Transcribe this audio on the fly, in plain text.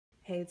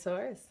Hey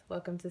Taurus,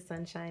 welcome to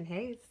Sunshine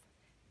Haze.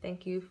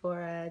 Thank you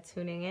for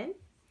tuning in.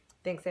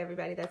 Thanks to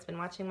everybody that's been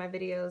watching my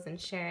videos and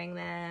sharing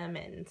them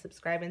and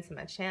subscribing to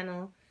my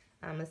channel.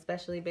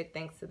 Especially big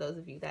thanks to those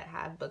of you that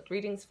have booked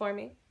readings for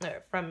me,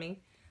 or from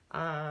me.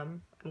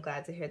 I'm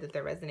glad to hear that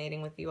they're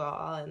resonating with you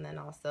all. And then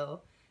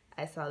also,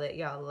 I saw that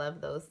y'all love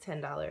those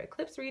 $10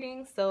 eclipse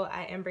readings. So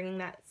I am bringing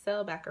that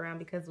sale back around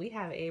because we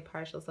have a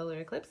partial solar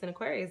eclipse in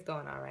Aquarius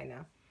going on right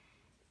now.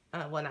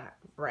 Well, not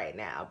right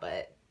now,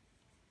 but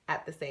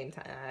at the same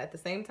time, not at the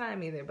same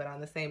time either, but on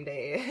the same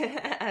day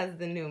as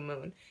the new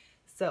moon.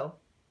 So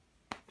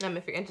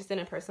if you're interested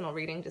in a personal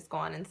reading, just go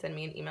on and send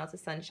me an email to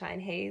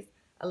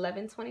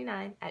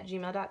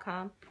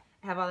sunshinehaze1129@gmail.com.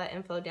 I have all that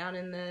info down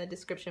in the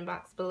description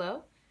box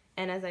below.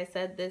 And as I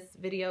said, this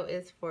video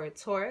is for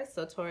Taurus,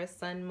 so Taurus,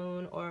 sun,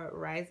 moon, or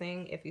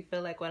rising. If you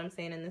feel like what I'm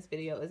saying in this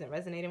video isn't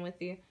resonating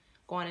with you,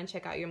 go on and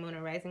check out your moon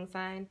or rising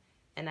sign.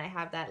 And I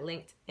have that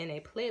linked in a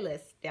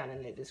playlist down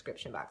in the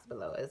description box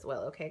below as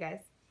well, okay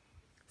guys?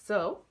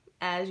 So,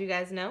 as you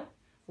guys know,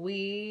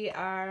 we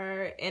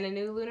are in a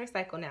new lunar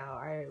cycle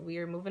now. We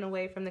are moving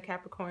away from the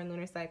Capricorn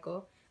lunar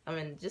cycle.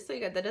 Just so you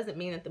guys, that doesn't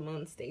mean that the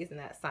moon stays in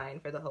that sign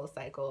for the whole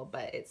cycle,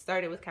 but it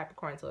started with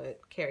Capricorn, so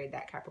it carried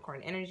that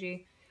Capricorn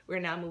energy.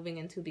 We're now moving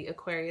into the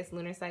Aquarius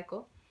lunar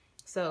cycle.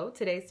 So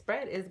today's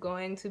spread is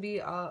going to be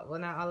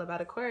not all about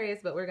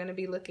Aquarius, but we're going to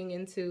be looking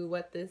into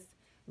what this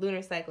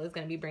lunar cycle is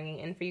going to be bringing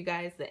in for you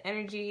guys, the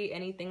energy,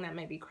 anything that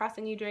might be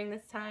crossing you during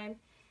this time.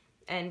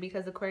 And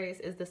because Aquarius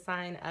is the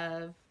sign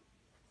of,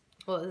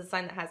 well, it's a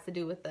sign that has to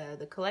do with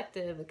the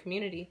collective, the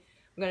community,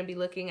 we're going to be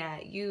looking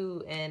at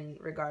you in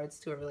regards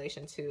to a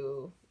relation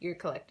to your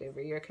collective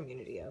or your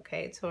community,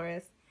 okay,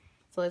 Taurus?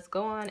 So let's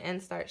go on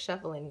and start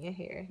shuffling you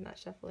here. Not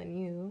shuffling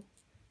you,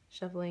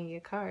 shuffling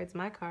your cards,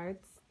 my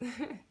cards. All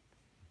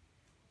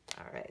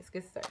right, let's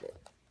get started.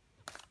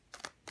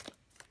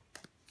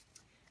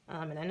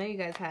 And I know you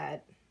guys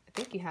had, I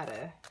think you had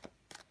a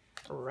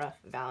rough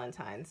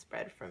Valentine's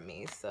spread from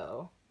me,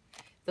 so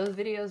those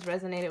videos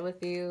resonated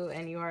with you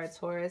and you are a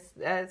Taurus,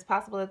 it's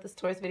possible that this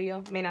Taurus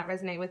video may not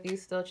resonate with you.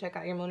 Still check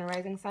out your moon or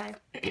rising sign.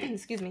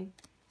 Excuse me.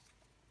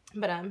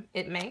 But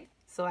it may.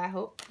 So I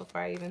hope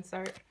before I even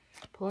start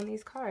pulling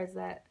these cards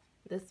that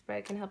this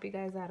spread can help you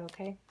guys out,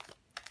 okay?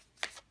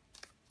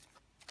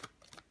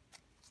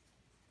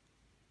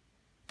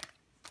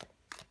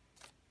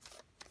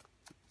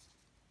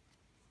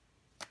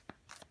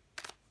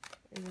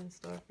 What is in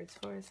store for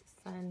Taurus,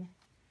 sun,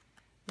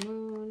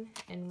 moon,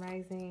 and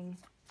rising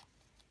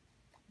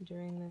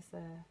during this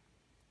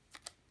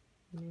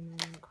new moon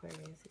in Aquarius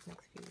these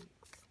next few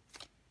weeks?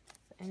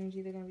 The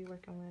energy they're going to be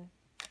working with,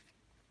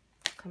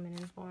 coming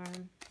in for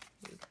them,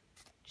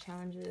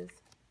 challenges,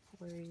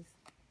 worries,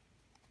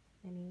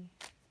 any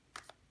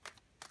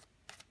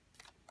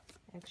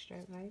extra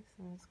advice,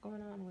 and what's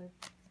going on with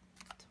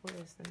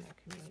Taurus in their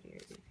community or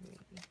the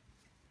community.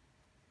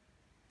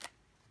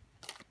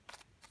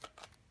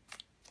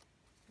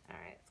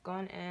 Alright, let's go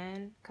on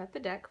and cut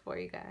the deck for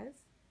you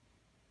guys.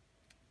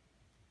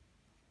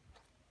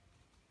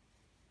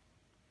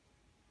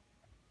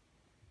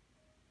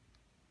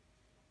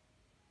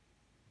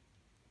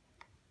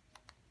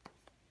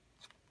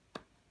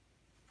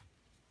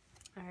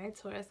 All right,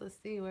 Taurus, let's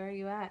see. Where are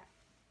you at?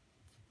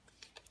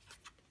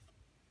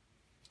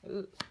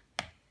 Ooh.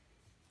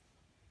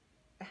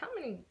 How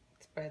many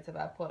spreads have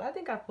I pulled? I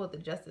think I pulled the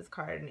Justice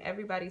card in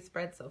everybody's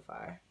spread so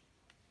far.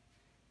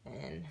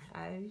 And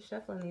I'm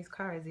shuffling these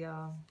cards,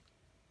 y'all.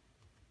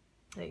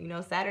 You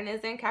know, Saturn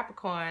is in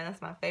Capricorn.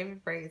 That's my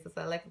favorite phrase. That's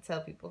what I like to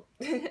tell people.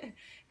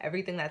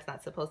 Everything that's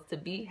not supposed to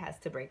be has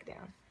to break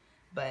down.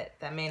 But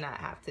that may not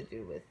have to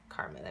do with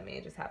karma. That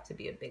may just have to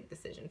be a big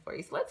decision for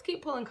you. So let's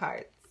keep pulling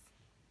cards.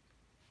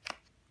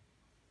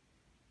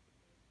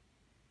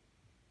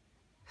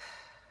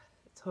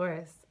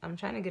 Taurus, I'm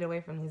trying to get away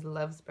from these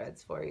love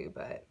spreads for you,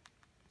 but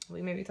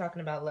we may be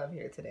talking about love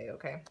here today,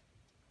 okay?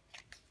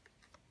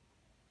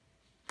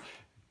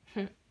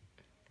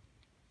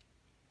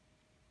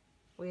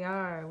 We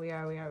are,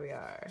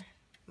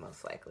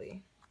 most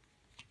likely.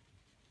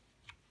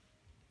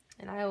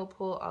 And I will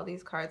pull all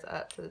these cards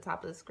up to the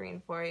top of the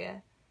screen for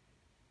you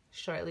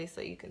shortly so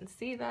you can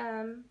see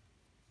them.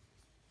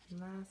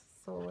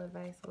 Last soul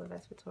advice for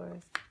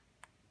Taurus.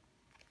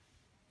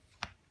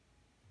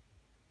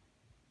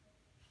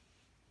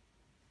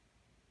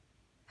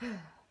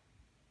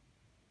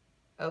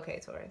 Okay,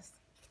 Taurus.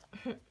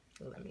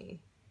 let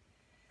me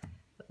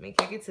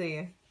kick it to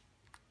you.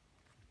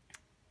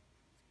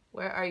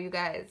 Where are you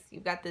guys?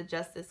 You've got the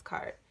Justice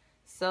card.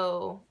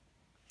 So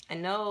I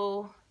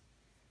know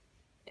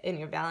in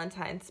your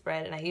Valentine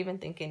spread, and I even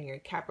think in your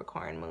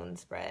Capricorn moon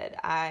spread,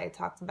 I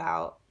talked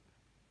about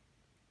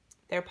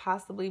there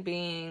possibly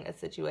being a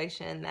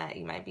situation that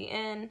you might be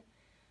in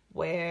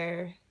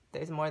where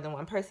there's more than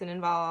one person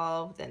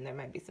involved and there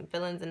might be some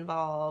feelings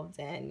involved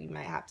and you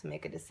might have to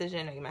make a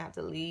decision or you might have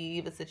to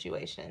leave a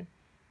situation.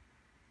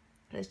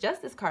 This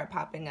Justice card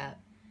popping up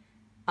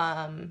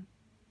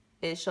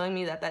is showing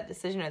me that that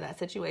decision or that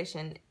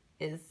situation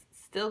is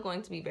still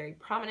going to be very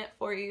prominent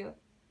for you.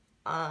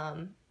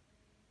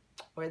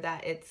 or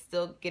that it's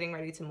still getting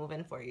ready to move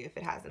in for you if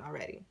it hasn't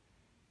already.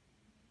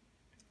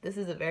 This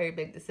is a very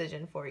big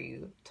decision for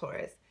you,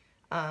 Taurus.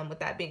 With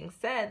that being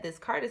said, this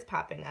card is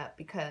popping up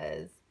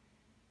because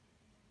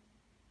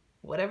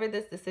whatever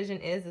this decision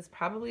is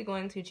probably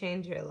going to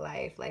change your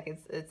life. Like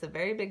it's a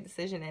very big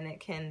decision, and it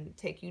can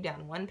take you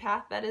down one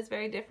path that is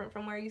very different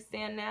from where you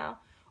stand now,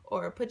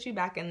 or put you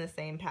back in the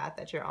same path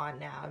that you're on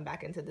now and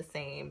back into the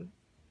same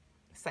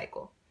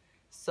cycle.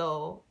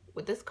 So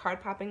with this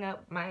card popping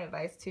up, my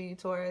advice to you,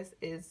 Taurus,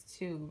 is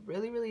to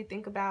really, really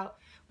think about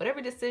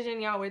whatever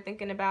decision y'all were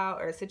thinking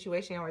about or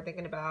situation y'all were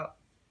thinking about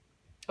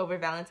over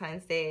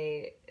Valentine's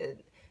Day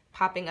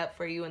popping up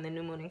for you in the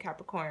new moon in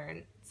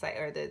Capricorn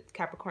or the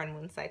Capricorn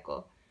moon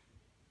cycle.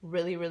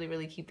 Really, really,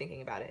 really keep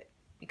thinking about it,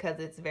 because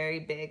it's very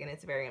big and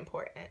it's very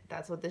important.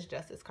 That's what this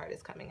Justice card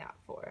is coming out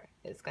for.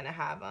 It's going to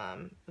have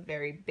a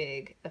very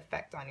big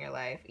effect on your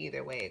life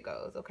either way it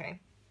goes, okay?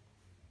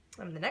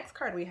 The next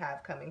card we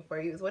have coming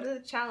for you is, what is a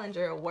challenge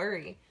or a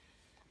worry?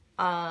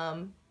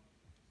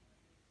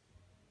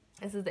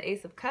 This is the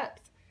Ace of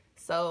Cups.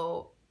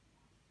 So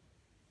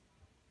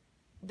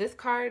this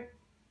card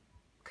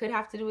could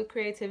have to do with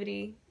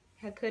creativity,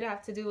 could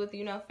have to do with,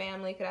 you know,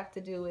 family, could have to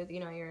do with, you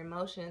know, your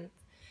emotions.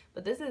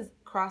 But this is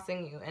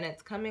crossing you, and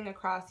it's coming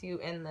across you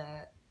in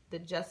the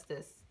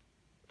Justice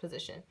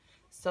position.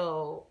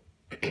 So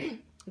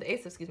the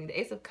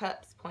Ace of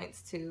Cups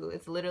points to,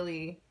 it's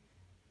literally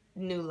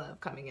new love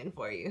coming in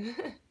for you,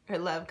 or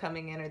love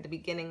coming in, or the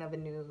beginning of a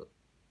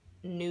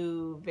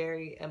new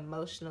very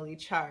emotionally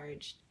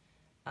charged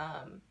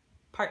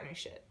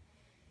partnership.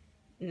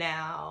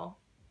 Now,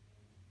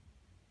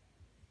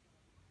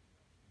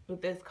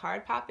 with this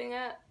card popping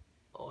up,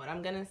 what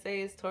I'm gonna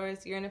say is,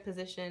 Taurus, you're in a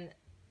position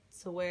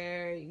to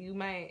where you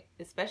might,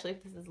 especially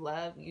if this is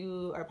love,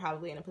 you are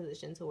probably in a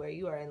position to where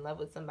you are in love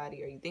with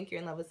somebody, or you think you're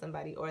in love with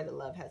somebody, or the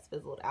love has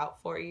fizzled out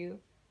for you,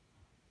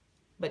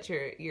 but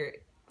you're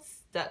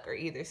stuck or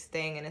either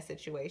staying in a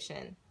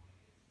situation,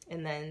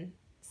 and then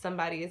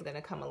somebody is going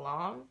to come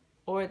along,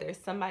 or there's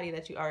somebody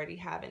that you already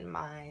have in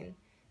mind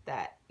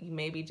that you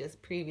maybe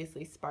just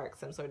previously sparked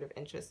some sort of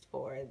interest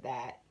for,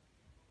 that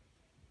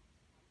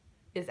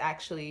is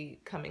actually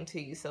coming to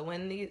you. So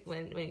when you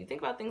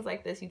think about things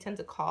like this, you tend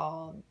to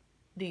call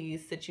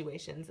these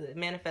situations a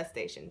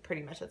manifestation.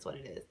 Pretty much that's what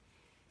it is.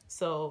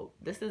 So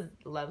this is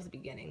love's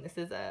beginning. This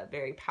is a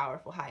very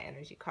powerful high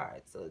energy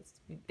card. So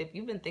if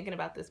you've been thinking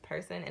about this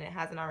person and it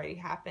hasn't already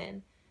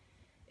happened,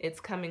 it's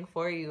coming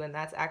for you, and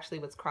that's actually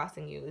what's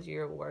crossing you, is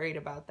you're worried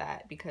about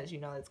that because you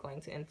know it's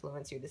going to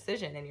influence your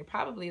decision, and you're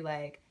probably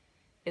like,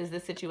 is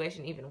this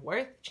situation even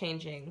worth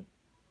changing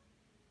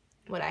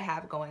what I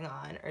have going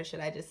on, or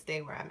should I just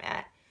stay where I'm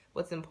at?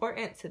 What's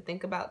important to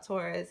think about,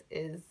 Taurus,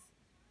 is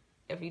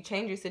if you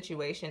change your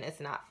situation, it's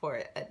not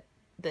for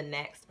the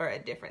next or a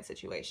different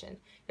situation.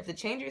 You have to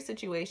change your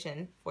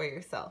situation for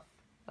yourself,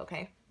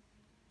 okay?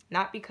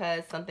 Not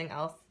because something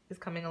else is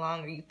coming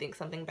along or you think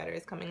something better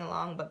is coming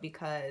along, but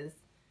because,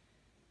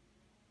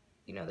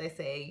 you know, they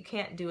say you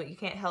can't do it, you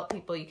can't help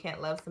people, you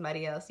can't love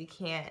somebody else, you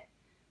can't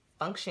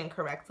function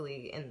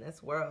correctly in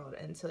this world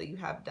until you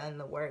have done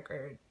the work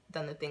or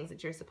done the things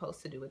that you're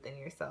supposed to do within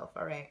yourself,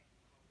 all right?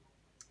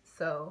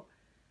 So,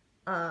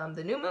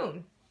 the new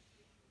moon.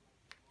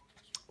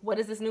 What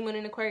is this new moon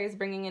in Aquarius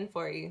bringing in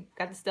for you?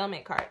 Got the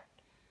Stalemate card.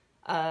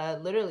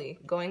 Literally,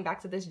 going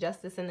back to this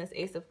Justice and this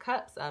Ace of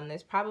Cups,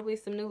 there's probably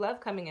some new love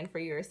coming in for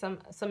you, or some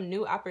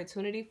new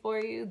opportunity for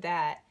you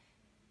that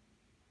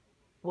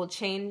will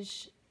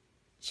change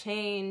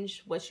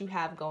what you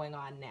have going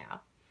on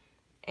now.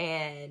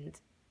 And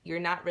you're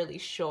not really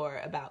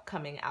sure about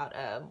coming out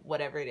of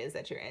whatever it is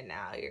that you're in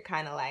now. You're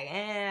kind of like,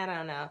 I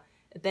don't know.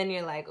 Then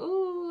you're like,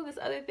 ooh, this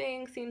other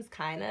thing seems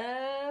kind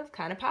of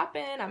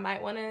popping. You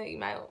might want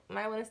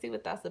to see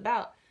what that's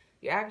about.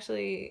 You're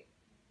actually,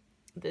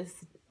 this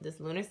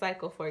lunar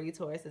cycle for you,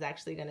 Taurus, is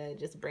actually going to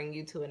just bring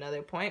you to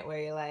another point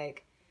where you're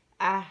like,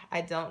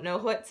 I don't know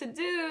what to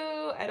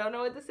do. I don't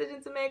know what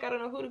decision to make. I don't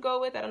know who to go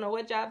with. I don't know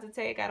what job to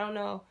take. I don't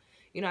know.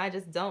 You know, I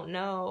just don't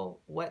know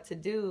what to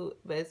do.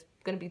 But it's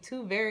going to be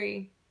two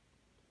very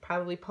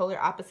probably polar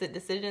opposite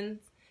decisions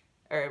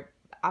or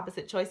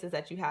opposite choices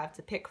that you have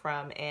to pick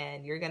from,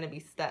 and you're going to be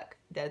stuck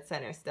dead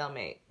center,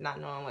 stalemate, not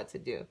knowing what to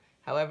do.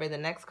 However, the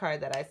next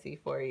card that I see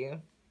for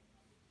you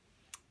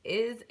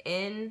is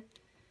in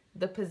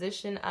the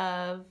position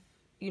of,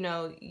 you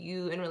know,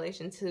 you in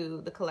relation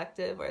to the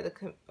collective or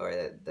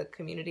the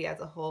community as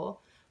a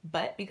whole,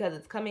 but because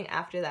it's coming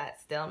after that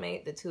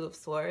stalemate, the Two of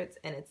Swords,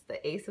 and it's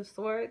the Ace of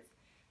Swords,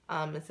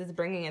 this is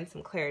bringing in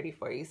some clarity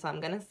for you. So I'm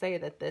going to say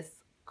that this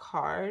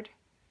card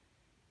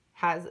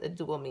has a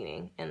dual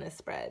meaning in this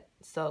spread.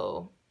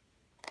 So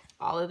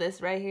all of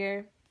this right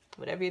here,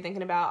 whatever you're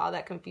thinking about, all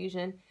that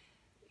confusion,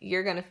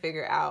 you're going to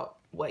figure out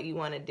what you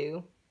want to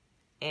do,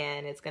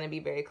 and it's going to be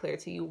very clear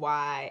to you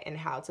why and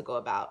how to go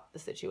about the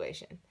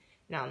situation.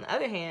 Now, on the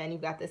other hand,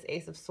 you've got this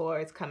Ace of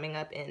Swords coming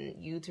up in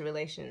you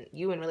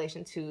in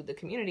relation to the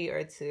community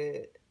or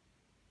to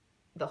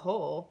the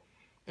whole,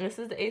 This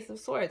is the Ace of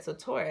Swords. So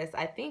Taurus,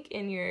 I think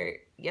in your,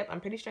 yep,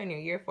 I'm pretty sure in your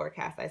year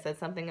forecast, I said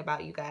something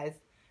about you guys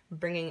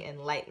bringing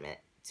enlightenment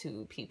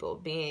to people,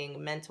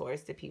 being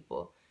mentors to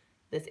people.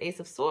 This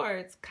Ace of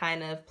Swords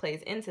kind of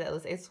plays into that.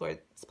 This Ace of Swords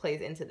plays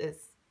into this,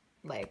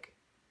 like,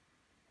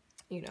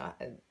 you know,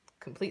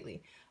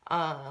 completely.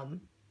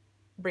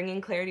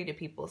 Bringing clarity to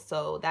people.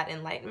 So that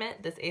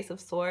enlightenment, this Ace of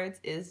Swords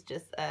is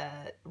just a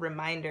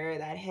reminder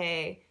that,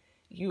 hey,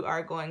 you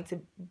are going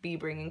to be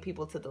bringing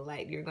people to the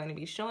light. You're going to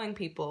be showing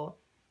people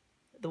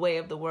the way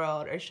of the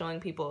world, or showing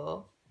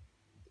people,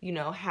 you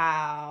know,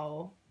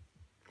 how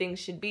things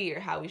should be or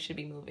how we should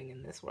be moving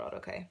in this world,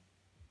 okay?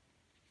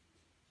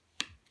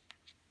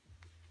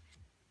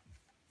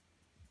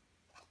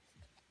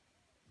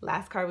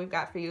 Last card we've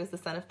got for you is the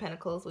Son of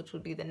Pentacles, which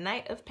would be the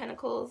Knight of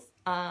Pentacles.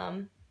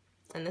 And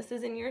this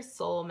is in your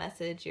soul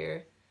message,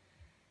 your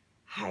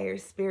higher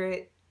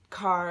spirit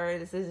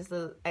card. This is just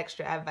an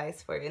extra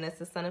advice for you, and it's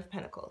the Son of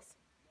Pentacles.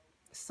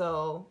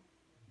 So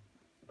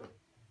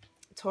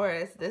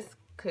Taurus, this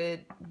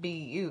could be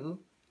you.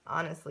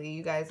 Honestly,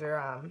 you guys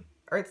are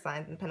earth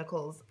signs, and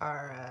pentacles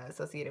are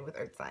associated with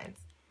earth signs.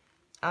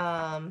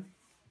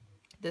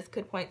 This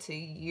could point to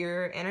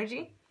your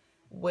energy,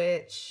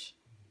 which,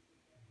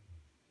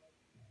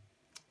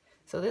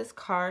 so this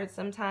card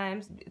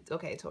sometimes,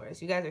 okay,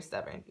 Taurus, you guys are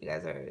stubborn. You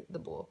guys are the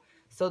bull.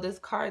 So this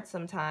card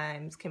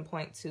sometimes can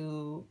point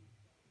to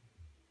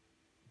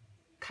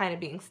kind of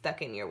being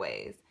stuck in your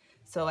ways.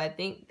 So I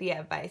think the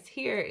advice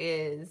here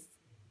is,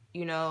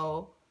 you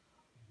know,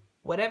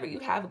 whatever you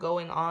have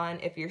going on,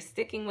 if you're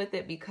sticking with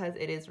it because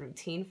it is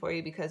routine for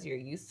you, because you're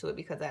used to it,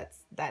 because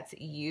that's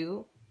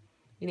you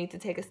need to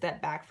take a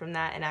step back from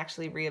that and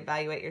actually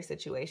reevaluate your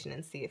situation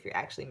and see if you're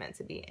actually meant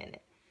to be in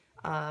it.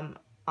 On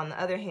the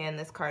other hand,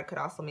 this card could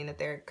also mean that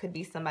there could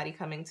be somebody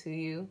coming to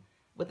you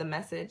with a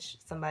message,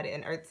 somebody,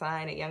 an earth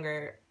sign, a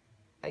younger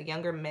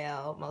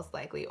male most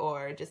likely,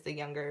 or just a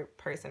younger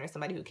person, or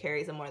somebody who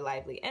carries a more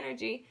lively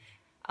energy.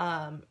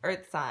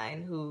 Earth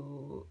sign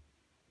who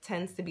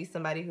tends to be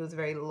somebody who's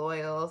very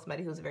loyal,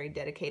 somebody who's a very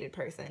dedicated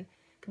person,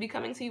 could be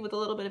coming to you with a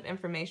little bit of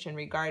information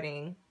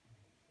regarding,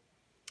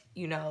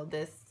 you know,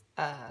 this,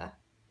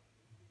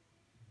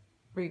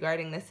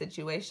 regarding this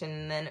situation.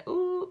 And then,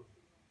 ooh,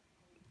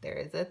 there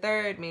is a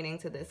third meaning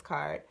to this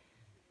card.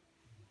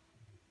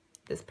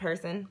 This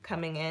person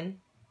coming in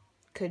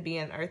could be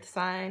an earth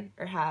sign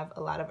or have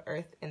a lot of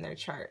earth in their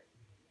chart.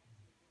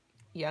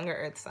 Younger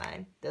earth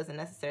sign, doesn't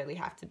necessarily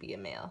have to be a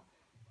male.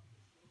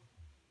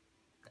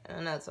 I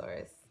don't know,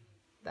 Taurus.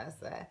 That's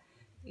that.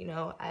 You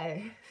know,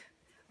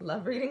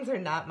 love readings are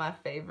not my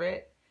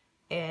favorite,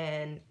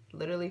 and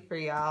literally for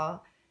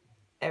y'all,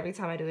 every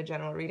time I do a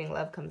general reading,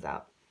 love comes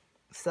out.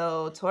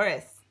 So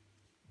Taurus,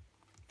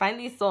 find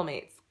these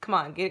soulmates. Come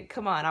on,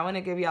 come on. I want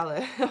to give y'all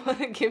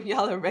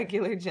a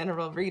regular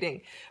general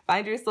reading.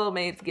 Find your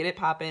soulmates, get it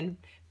popping,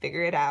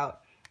 figure it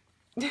out.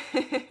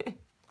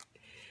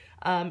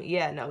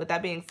 Yeah, no, with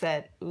that being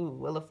said, ooh,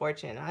 Wheel of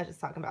Fortune. I was just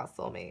talking about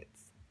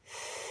soulmates.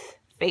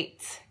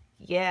 Fate.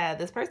 Yeah,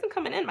 this person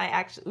coming in might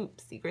actually,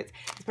 oops, secrets.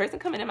 This person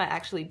coming in might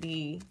actually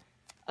be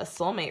a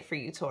soulmate for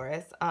you,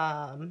 Taurus.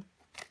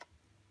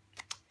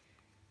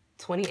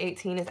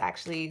 2018 is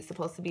actually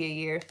supposed to be a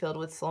year filled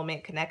with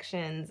soulmate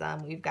connections.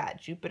 We've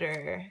got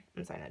Jupiter.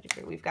 I'm sorry, not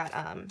Jupiter. We've got,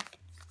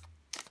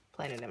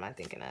 planet am I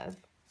thinking of?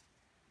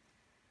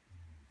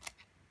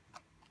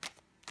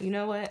 You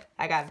know what?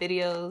 I got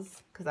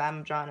videos because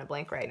I'm drawing a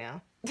blank right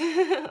now.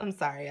 I'm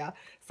sorry, y'all.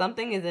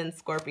 Something is in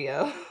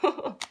Scorpio.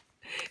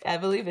 I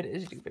believe it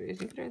is Jupiter. Is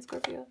Jupiter in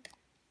Scorpio?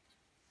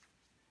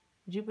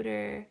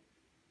 Jupiter,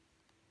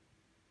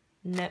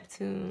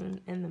 Neptune,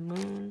 and the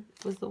moon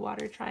was the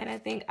water trine, I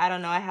think. I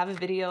don't know. I have a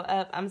video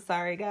up. I'm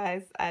sorry,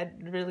 guys. I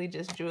really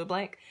just drew a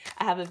blank.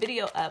 I have a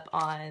video up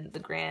on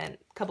the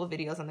couple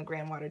videos on the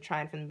grand water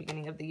trine from the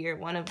beginning of the year.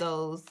 One of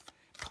those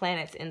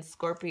planets in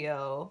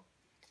Scorpio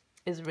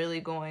is really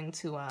going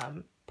to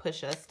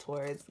push us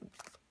towards,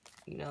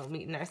 you know,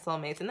 meeting our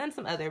soulmates. And then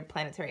some other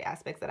planetary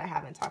aspects that I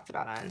haven't talked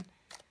about on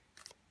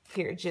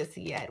here just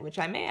yet, which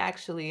I may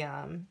actually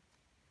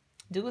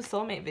do a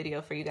soulmate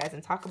video for you guys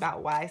and talk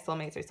about why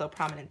soulmates are so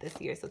prominent this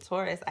year. So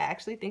Taurus, I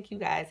actually think you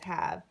guys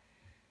have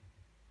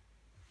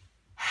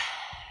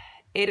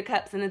 8 of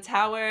Cups in the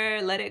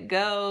Tower. Let it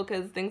go,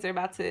 because things are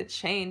about to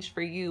change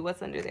for you.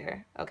 What's under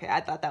there? Okay,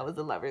 I thought that was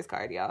the Lover's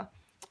card, y'all.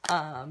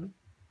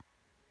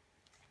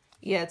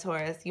 Yeah,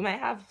 Taurus, you might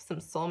have some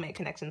soulmate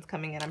connections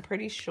coming in. I'm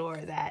pretty sure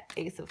that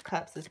Ace of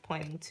Cups is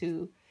pointing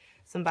to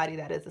somebody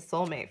that is a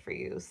soulmate for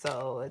you.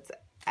 So it's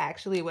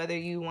actually, whether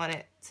you want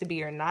it to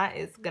be or not,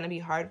 it's going to be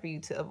hard for you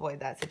to avoid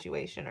that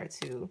situation or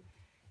to,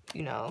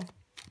 you know,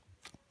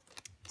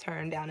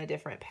 turn down a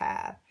different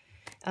path.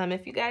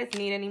 If you guys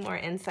need any more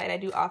insight, I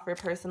do offer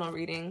personal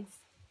readings.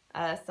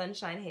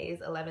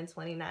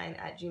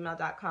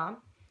 sunshinehaze1129@gmail.com.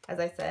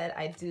 As I said,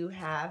 I do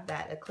have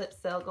that eclipse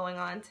sale going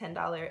on,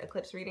 $10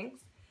 eclipse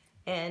readings.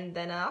 And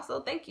then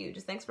also,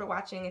 thanks for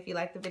watching. If you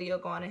liked the video,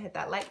 go on and hit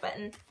that like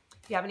button.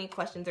 If you have any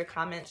questions or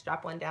comments,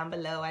 drop one down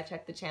below. I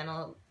check the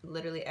channel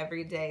literally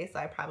every day, so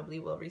I probably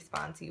will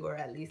respond to you or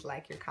at least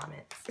like your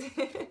comments.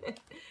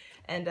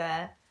 And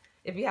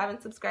if you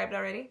haven't subscribed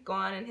already, go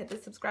on and hit the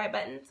subscribe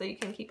button so you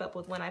can keep up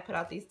with when I put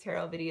out these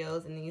tarot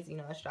videos and these, you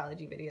know,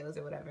 astrology videos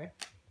or whatever.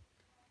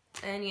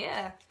 And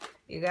yeah,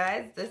 you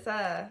guys, this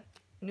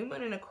new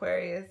moon in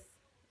Aquarius.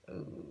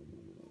 Ooh,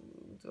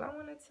 do I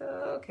want it to?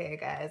 Okay,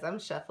 guys, I'm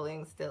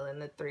shuffling still,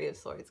 and the Three of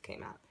Swords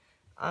came out.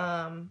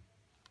 I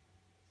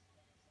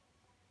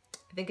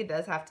think it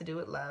does have to do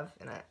with love,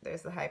 and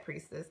there's the High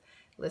Priestess.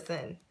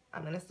 Listen,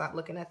 I'm gonna stop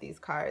looking at these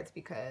cards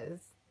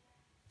because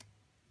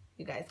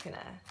you guys can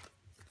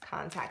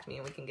contact me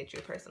and we can get you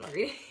a personal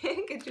reading.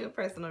 Get you a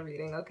personal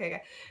reading. Okay,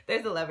 guys.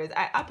 There's the Lovers.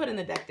 I put in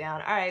the deck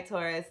down. All right,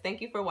 Taurus. Thank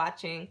you for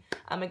watching.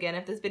 Again,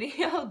 if this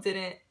video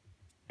didn't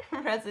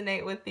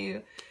resonate with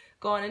you,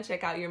 go on and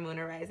check out your moon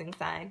or rising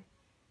sign.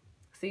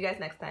 See you guys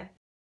next time.